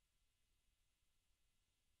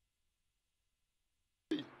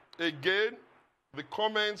 Again, the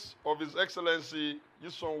comments of His Excellency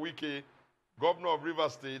Nyesom Wike, Governor of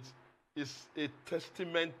Rivers State, is a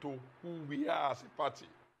testament to who we are as a party.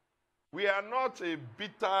 We are not a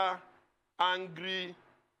bitter, angry,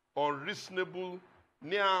 unreasonable,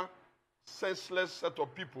 near senseless set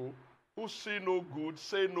of people who see no good,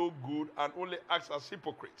 say no good, and only act as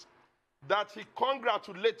hypocrites. That he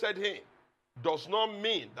congratulated him does not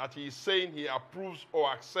mean that he is saying he approves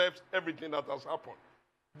or accepts everything that has happened.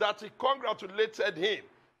 That he congratulated him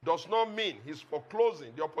does not mean he's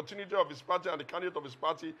foreclosing the opportunity of his party and the candidate of his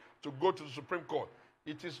party to go to the Supreme Court.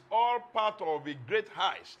 It is all part of a great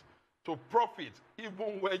heist to profit,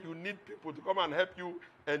 even when you need people to come and help you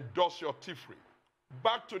endorse your thievery.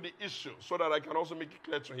 Back to the issue, so that I can also make it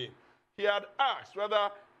clear to him. He had asked whether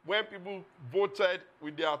when people voted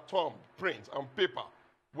with their thumb, print, and paper,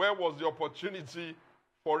 where was the opportunity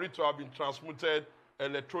for it to have been transmitted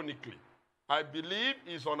electronically? I believe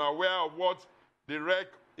he's unaware of what the rec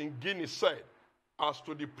in Guinea said as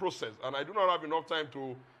to the process, and I do not have enough time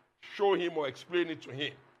to show him or explain it to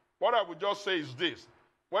him. What I would just say is this.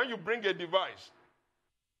 When you bring a device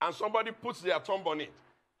and somebody puts their thumb on it,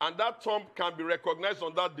 and that thumb can be recognized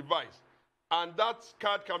on that device, and that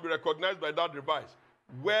card can be recognized by that device,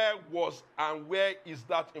 where was and where is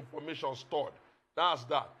that information stored? That's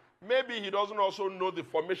that. Maybe he doesn't also know the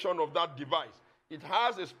formation of that device. It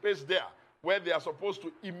has a space there where they are supposed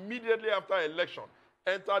to immediately after election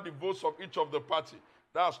enter the votes of each of the party.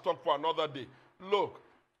 That's talk for another day. Look,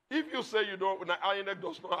 if you say you don't, INEC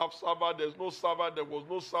does not have server, there's no server, there was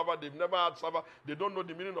no server, they've never had server, they don't know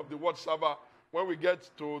the meaning of the word server. When we get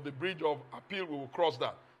to the bridge of appeal, we will cross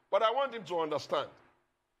that. But I want him to understand,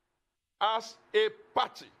 as a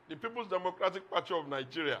party, the People's Democratic Party of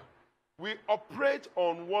Nigeria, we operate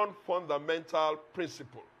on one fundamental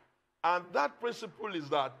principle. And that principle is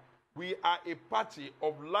that we are a party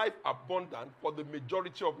of life abundant for the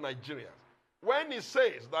majority of Nigerians. When he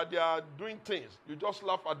says that they are doing things, you just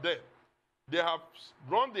laugh at them. They have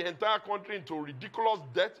run the entire country into ridiculous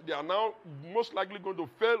debt. They are now most likely going to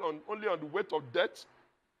fail only on the weight of debt.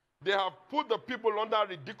 They have put the people under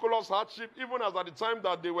ridiculous hardship, even as at the time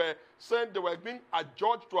that they were saying they were being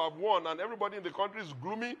adjudged to have won and everybody in the country is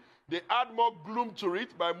gloomy. They add more gloom to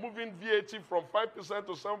it by moving VAT from 5%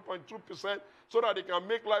 to 7.2% so that they can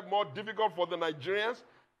make life more difficult for the Nigerians.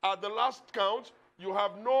 At the last count, you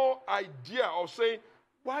have no idea of saying,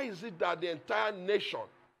 why is it that the entire nation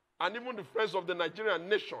and even the friends of the Nigerian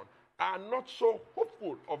nation are not so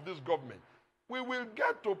hopeful of this government? We will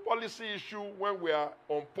get to policy issue when we are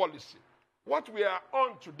on policy. What we are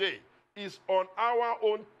on today is on our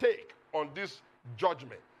own take on this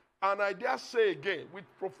judgment. And I dare say again, with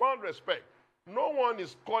profound respect, no one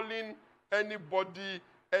is calling anybody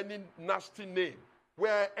any nasty name.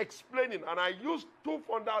 We're explaining, and I use two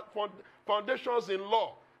foundations in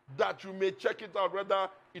law that you may check it out whether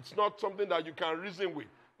it's not something that you can reason with,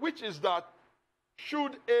 which is that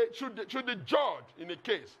should the judge in a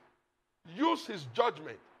case use his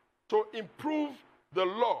judgment to improve the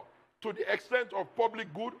law to the extent of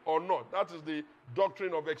public good or not? That is the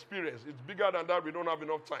doctrine of experience. It's bigger than that. We don't have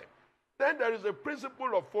enough time. Then there is a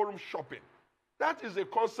principle of forum shopping. That is a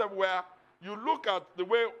concept where you look at the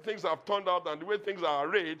way things have turned out and the way things are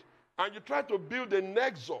arrayed, and you try to build a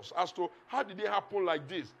nexus as to how did it happen like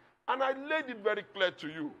this. And I laid it very clear to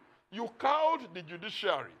you. You cowed the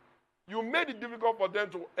judiciary. You made it difficult for them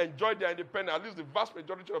to enjoy their independence, at least the vast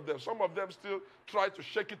majority of them. Some of them still try to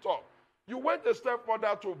shake it off. You went a step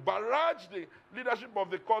further to barrage the leadership of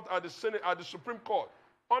the court at the Senate, at the Supreme Court,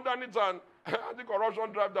 underneath an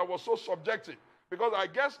anti-corruption drive that was so subjective. Because I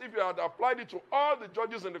guess if you had applied it to all the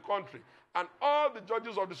judges in the country and all the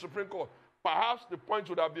judges of the Supreme Court, perhaps the point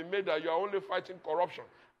would have been made that you are only fighting corruption.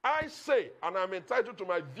 I say, and I'm entitled to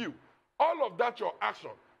my view, all of that your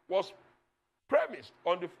action was premised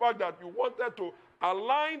on the fact that you wanted to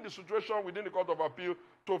align the situation within the Court of Appeal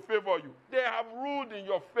to favor you. They have ruled in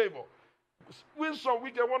your favor. Winston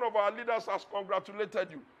Wike, one of our leaders, has congratulated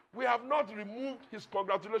you. We have not removed his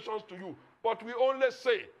congratulations to you, but we only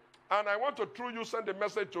say, and I want to, through you, send a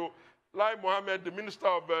message to Lai Mohammed, the Minister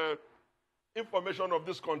of Information of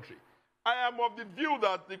this country. I am of the view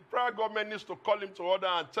that the prior government needs to call him to order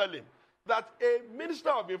and tell him that a Minister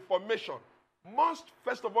of Information must,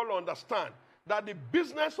 first of all, understand that the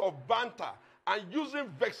business of banter and using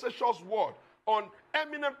vexatious words on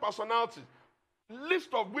eminent personalities, list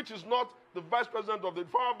of which is not the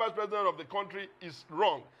former vice president of the country, is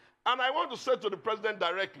wrong. And I want to say to the president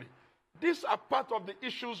directly, these are part of the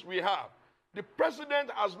issues we have. The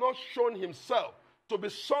president has not shown himself to be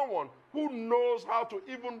someone who knows how to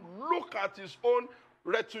even look at his own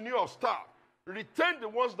retinue of staff, retain the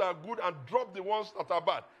ones that are good and drop the ones that are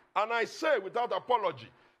bad. And I say without apology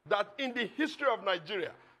that in the history of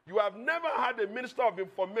Nigeria, you have never had a Minister of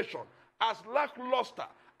Information as lackluster,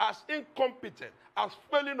 as incompetent, as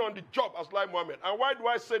failing on the job as Lai Mohammed. And why do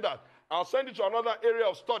I say that? I'll send it to another area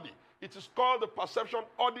of study. It is called the perception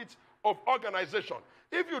audit of organization.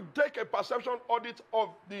 If you take a perception audit of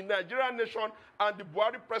the Nigerian nation and the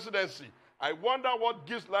Buhari presidency, I wonder what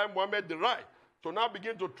gives Lai Mohammed the right to now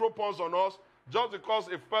begin to throw pawns on us just because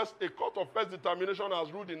a court of first determination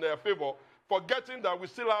has ruled in their favor, forgetting that we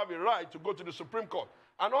still have a right to go to the Supreme Court.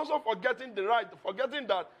 And also forgetting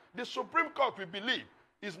that the Supreme Court, we believe,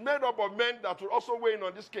 is made up of men that will also weigh in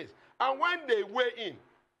on this case. And when they weigh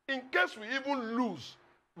in case we even lose,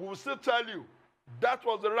 we will still tell you that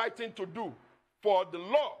was the right thing to do, for the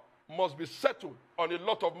law must be settled on a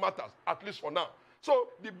lot of matters, at least for now. So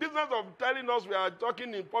the business of telling us we are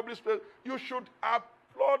talking in public space, you should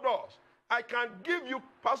applaud us. I can give you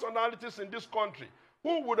personalities in this country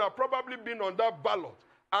who would have probably been on that ballot,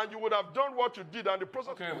 and you would have done what you did, and the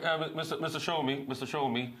process... Okay, Mr.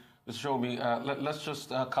 Showunmi, let's just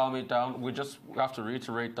calm it down. We just have to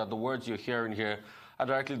reiterate that the words you're hearing here are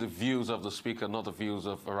directly the views of the speaker, not the views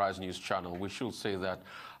of Arise News Channel. We should say that.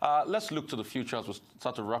 Let's look to the future as we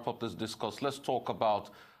start to wrap up this discourse. Let's talk about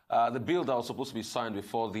the bill that was supposed to be signed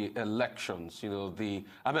before the elections, the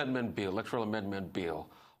amendment bill, electoral amendment bill.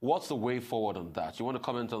 What's the way forward on that? You want to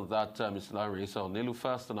comment on that, Mr. Lanre Issa-Onilu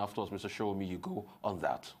first, and afterwards, Mr. Showunmi, you go on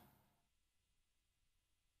that.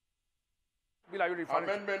 Bill, are you referring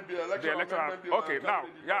amendment bill, the electoral bill? Okay, now,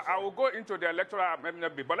 I will go into the electoral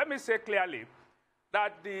amendment bill. But let me say clearly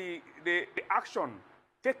that the action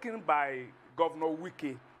taken by Governor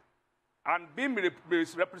Wike and being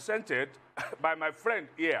misrepresented by my friend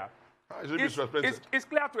here is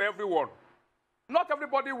clear to everyone. Not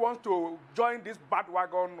everybody wants to join this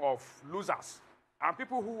bandwagon of losers and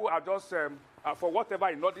people who are just, for whatever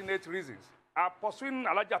inordinate reasons, are pursuing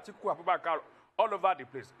Atiku Abubakar all over the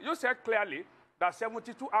place. You said clearly that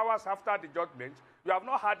 72 hours after the judgment, you have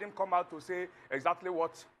not heard him come out to say exactly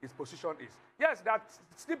what his position is. Yes, that's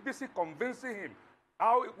still busy convincing him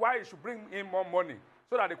why he should bring in more money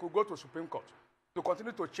so that they could go to Supreme Court to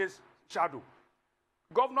continue to chase shadow.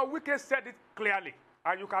 Governor Wike said it clearly,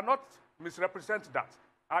 and you cannot misrepresent that,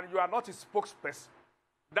 and you are not his spokesperson,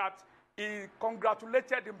 that he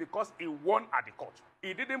congratulated him because he won at the court.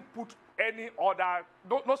 He didn't put any other,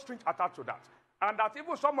 no strings attached to that. And that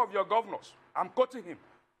even some of your governors, I'm quoting him,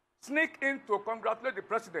 sneak in to congratulate the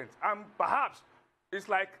president, and perhaps it's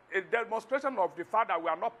like a demonstration of the fact that we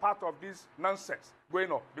are not part of this nonsense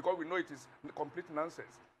going on, because we know it is complete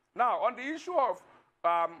nonsense. Now, on the issue of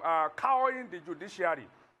cowing the judiciary,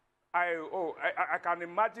 I can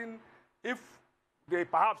imagine if they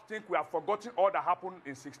perhaps think we have forgotten all that happened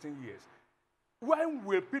in 16 years. When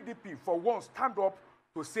will PDP, for once, stand up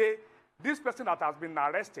to say this person that has been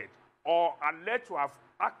arrested or alleged to have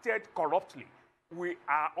acted corruptly, we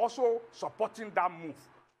are also supporting that move?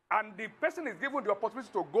 And the person is given the opportunity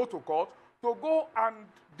to go to court, to go and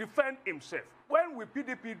defend himself. When will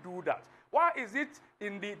PDP do that? Why is it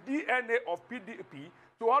in the DNA of PDP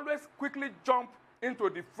to always quickly jump into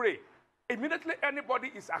the fray immediately anybody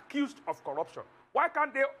is accused of corruption? Why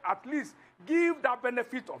can't they at least give that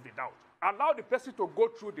benefit of the doubt? Allow the person to go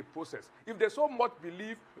through the process if they so much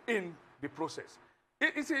believe in the process.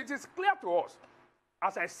 It is clear to us,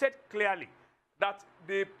 as I said clearly, that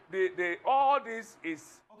all this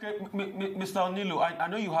is... Okay, Mr. Onilu, I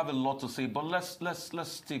know you have a lot to say, but let's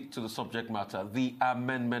stick to the subject matter, the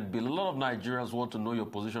amendment bill. A lot of Nigerians want to know your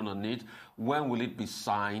position on it. When will it be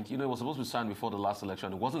signed? It was supposed to be signed before the last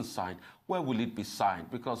election. It wasn't signed. When will it be signed?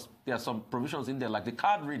 Because there are some provisions in there, like the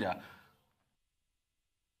card reader.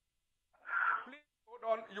 Please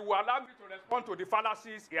hold on. You will allow me to respond to the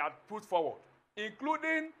fallacies he had put forward.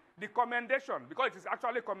 including the commendation, because it is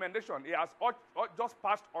actually a commendation. It has just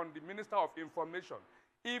passed on the Minister of Information.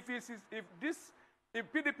 If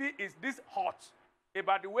PDP is this hot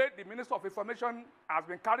about the way the Minister of Information has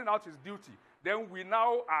been carrying out his duty, then we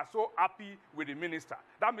now are so happy with the minister.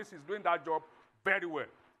 That means he's doing that job very well.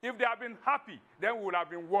 If they have been happy, then we would have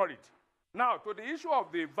been worried. Now, to the issue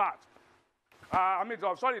of the VAT,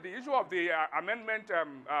 the issue of the amendment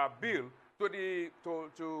bill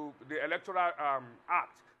to the Electoral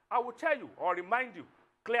Act, I will tell you or remind you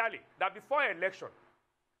clearly that before election,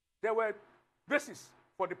 there were bases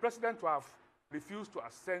for the president to have refused to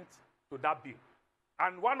assent to that bill.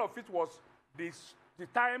 And one of it was the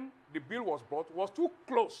time the bill was brought was too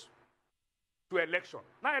close to election.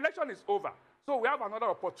 Now election is over, so we have another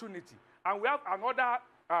opportunity, and we have another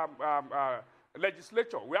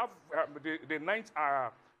legislature. We have the 9th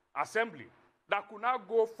Assembly that could now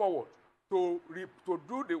go forward to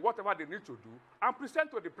do whatever they need to do and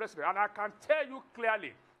present to the president. And I can tell you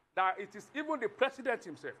clearly that it is even the president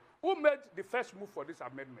himself who made the first move for this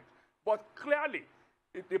amendment. But clearly,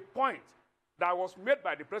 the point that was made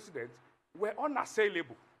by the president were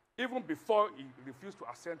unassailable even before he refused to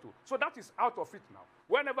assent to. So that is out of it now.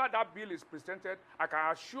 Whenever that bill is presented, I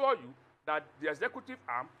can assure you that the executive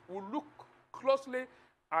arm will look closely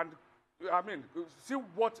and see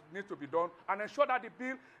what needs to be done and ensure that the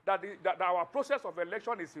bill, that our process of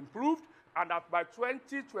election is improved, and that by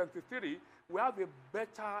 2023 we have a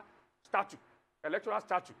better statute, electoral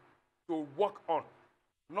statute, to work on,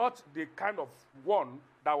 not the kind of one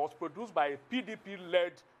that was produced by a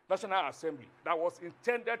PDP-led National Assembly that was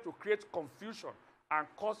intended to create confusion and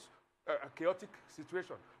cause a chaotic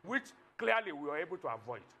situation, which clearly we were able to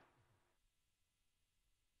avoid.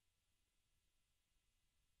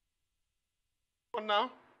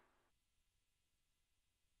 Now,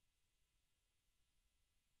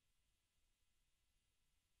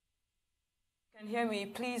 can you hear me?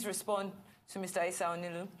 Please respond to Mr.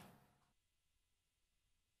 Issa-Onilu.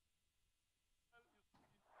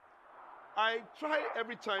 I try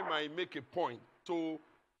every time I make a point to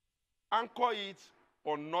anchor it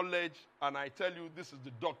on knowledge, and I tell you this is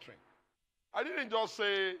the doctrine. I didn't just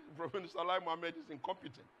say Professor Lai Mohammed is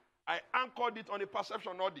incompetent. I anchored it on a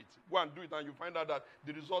perception audit. Go and do it, and you find out that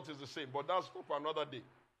the result is the same. But that's for another day.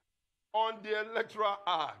 On the Electoral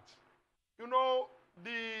Act, you know,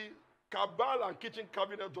 the cabal and kitchen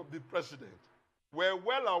cabinet of the president were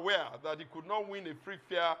well aware that he could not win a free,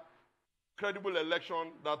 fair, credible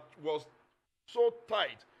election that was so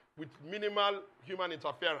tight with minimal human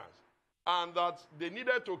interference, and that they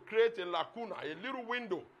needed to create a lacuna, a little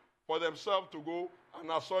window for themselves to go,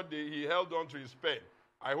 and as such, he held on to his pen.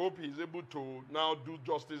 I hope he's able to now do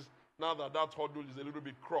justice now that that hurdle is a little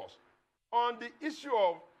bit crossed. On the issue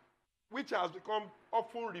of, which has become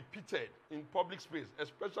often repeated in public space,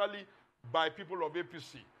 especially by people of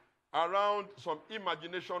APC, around some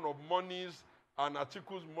imagination of monies and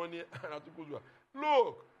Atiku's money and Atiku's wealth.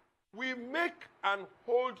 Look, we make and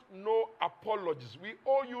hold no apologies. We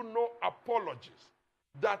owe you no apologies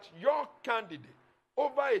that your candidate,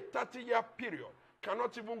 over a 30-year period,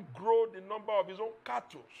 cannot even grow the number of his own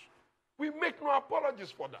cattle. We make no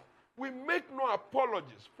apologies for that. We make no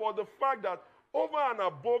apologies for the fact that over and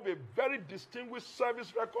above a very distinguished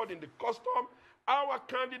service record in the custom, our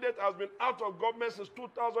candidate has been out of government since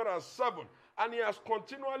 2007, and he has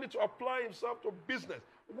continually to apply himself to business.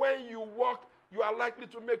 When you work, you are likely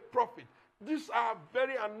to make profit. These are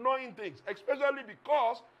very annoying things, especially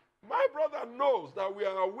because my brother knows that we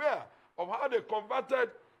are aware of how they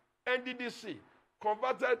converted NDDC,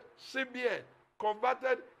 converted CBN,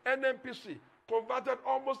 converted NMPC, converted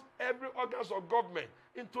almost every organs of government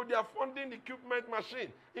into their funding equipment machine,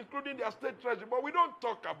 including their state treasury. But we don't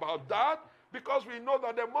talk about that because we know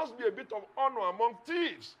that there must be a bit of honor among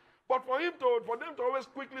thieves. But for them to always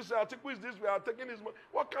quickly say, Atiku is this, we are taking his money,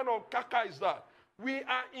 what kind of caca is that? We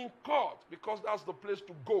are in court because that's the place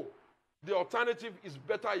to go. The alternative is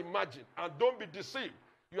better imagined. And don't be deceived.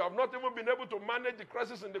 You have not even been able to manage the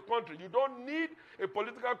crisis in the country. You don't need a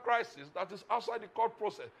political crisis that is outside the court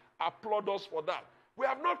process. Applaud us for that. We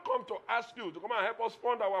have not come to ask you to come and help us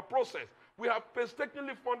fund our process. We have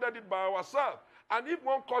painstakingly funded it by ourselves. And if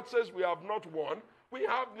one court says we have not won, we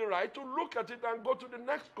have the right to look at it and go to the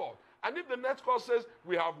next court. And if the next court says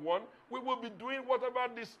we have won, we will be doing whatever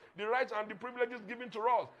the rights and the privileges given to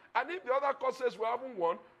us. And if the other court says we haven't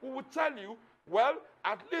won, we will tell you, well,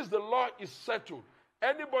 at least the law is settled.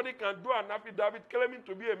 Anybody can do an affidavit claiming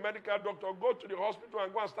to be a medical doctor, go to the hospital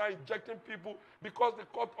and go and start injecting people because the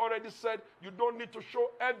court already said you don't need to show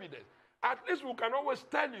evidence. At least we can always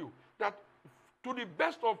tell you that to the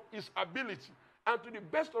best of his ability And to the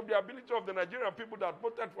best of the ability of the Nigerian people that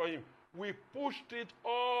voted for him, we pushed it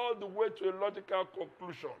all the way to a logical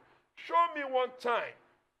conclusion. Show me one time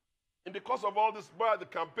in the course of all this, by the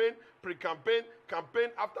campaign, pre-campaign, campaign,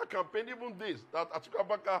 after campaign, even this, that Atiku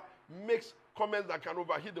Abubakar makes comments that can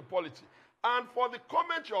overheat the polity. And for the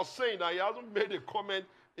comment you're saying that he hasn't made a comment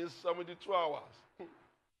in 72 hours.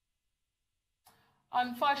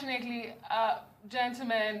 Unfortunately,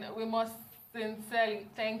 gentlemen, we must sincerely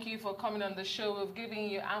thank you for coming on the show. We've given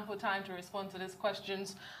you ample time to respond to these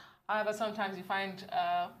questions. However, sometimes you find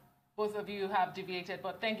both of you have deviated,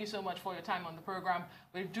 but thank you so much for your time on the program.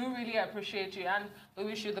 We do really appreciate you, and we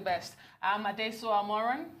wish you the best. I'm Adeso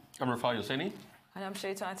Amoran. I'm Rafal Yoseni. And I'm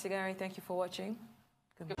Shaitan Tigari. Thank you for watching.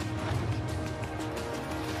 Goodbye.